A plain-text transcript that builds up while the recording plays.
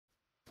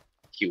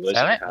He was in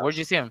Silent? the house. Where'd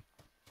you see him?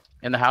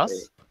 In the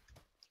house?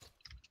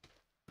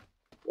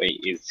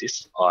 Wait, is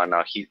this? Oh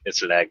no,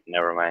 it's lag.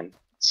 Never mind.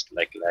 It's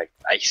like lag.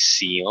 I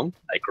see him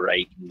like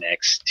right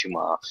next to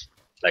my,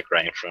 like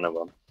right in front of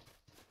him.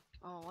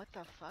 Oh, what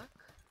the fuck?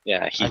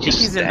 Yeah, I think just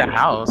he's in the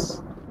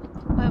house.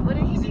 But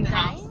wouldn't he He's be in the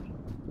dying?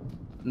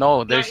 house.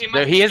 No, No,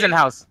 he is in the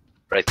house.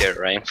 right there,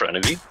 right in front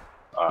of you.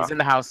 He's in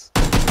the house.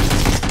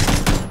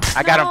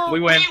 I got him. We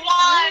win. We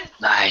won!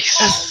 Nice.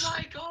 Oh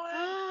my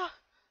god!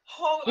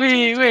 Oh,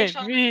 We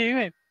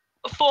win.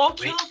 4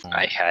 kills?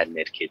 I had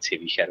medkits.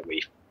 If you had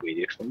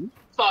waited for me,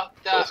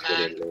 Fuck that, both would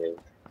man. have lived.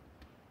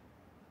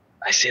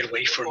 I said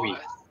wait for me.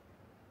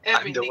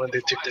 I'm the one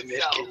that took the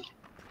medkit.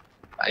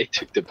 I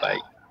took the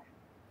bike.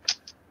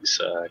 You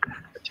suck.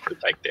 I took the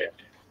bike there.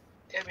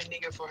 Every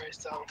nigga for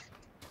herself.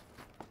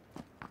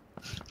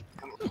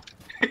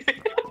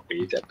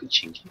 Wait, that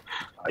pachinki?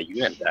 Are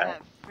you in that?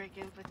 That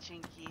freaking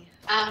pachinki.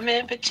 I'm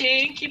in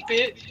Pachinki,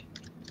 bitch.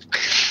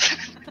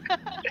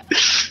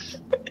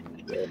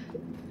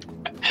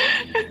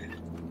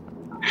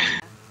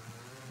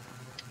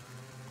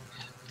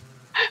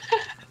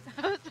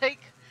 I was like,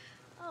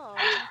 oh,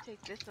 let me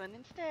take this one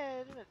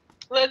instead.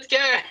 Let's go.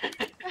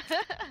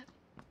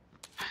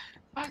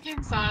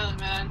 Fucking silent,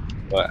 man.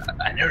 But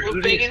I never We're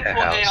looted begging the for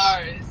house.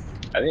 ARs.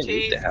 I didn't loot the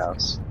Jesus.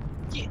 house.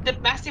 The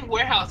massive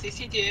warehouse, yes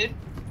you did.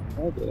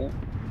 I didn't.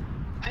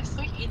 I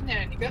saw you in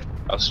there, nigga.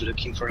 I was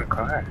looking for a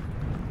car.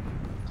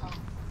 Oh.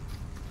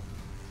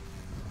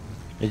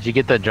 Did you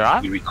get the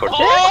drop? You recorded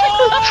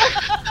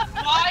Oh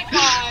my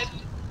god!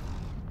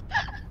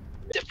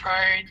 The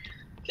prone,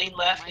 lean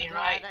left, lean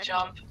right,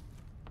 jump.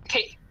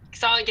 Okay,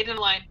 Silent, get in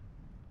the line.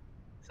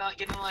 Silent,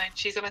 get in the line.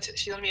 She's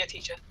gonna be a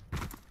teacher.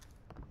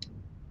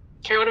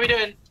 Carrie, what are we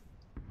doing?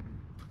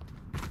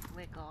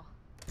 Wiggle.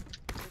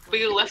 We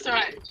go left or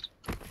right?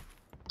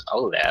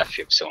 I'll laugh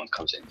if someone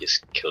comes in and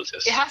just kills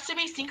us. It has to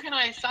be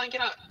synchronized. Silent,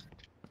 get up.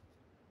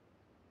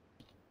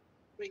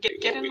 Wait,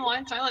 get in the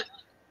line, Silent.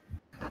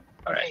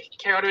 Alright. Okay,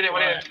 Carrie, what are we doing?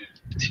 What are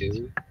we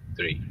doing? 2,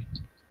 3.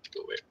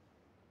 Go where?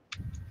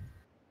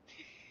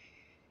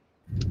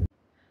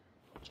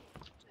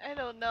 I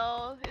don't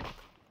know.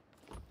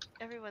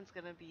 Everyone's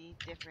gonna be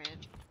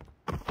different.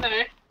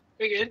 No,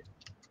 we're good.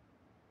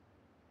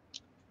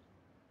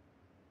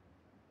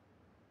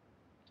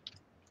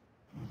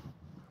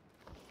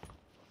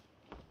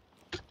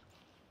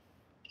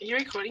 Are you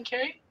recording,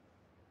 Carrie?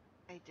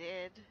 I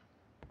did.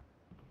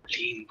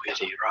 Lean with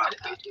a rod.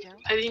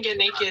 I didn't get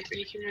naked.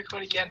 You can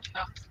record again.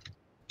 No.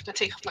 I'll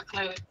take off my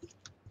clothes.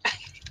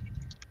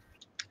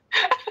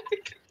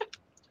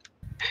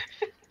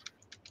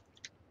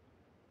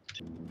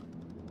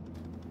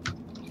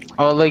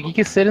 Oh, like you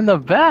can sit in the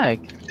back.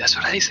 That's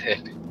what I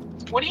said.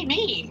 What do you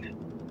mean?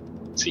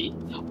 See?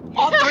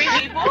 All 3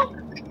 people?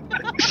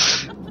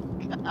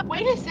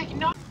 Wait a second,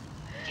 no.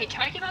 Okay,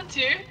 can I get on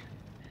 2?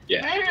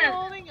 Yeah. I'm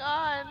holding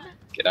on.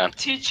 Get on.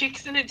 2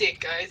 chicks and a dick,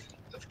 guys.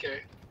 Let's go.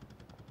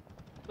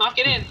 Knock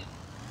it in.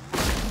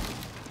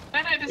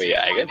 No, there's Wait,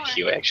 I one got more.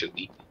 heal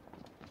actually.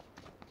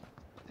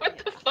 What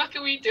the fuck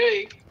are we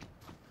doing?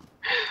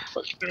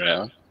 Fucking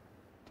around.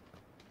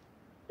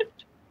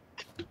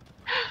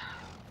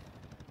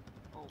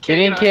 Get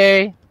in,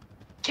 Kay.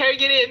 Carrie,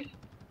 get in.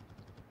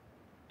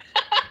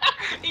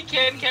 He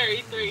can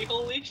carry 3.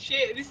 Holy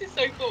shit, this is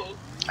so cool.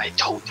 I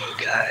told you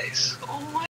guys. Oh my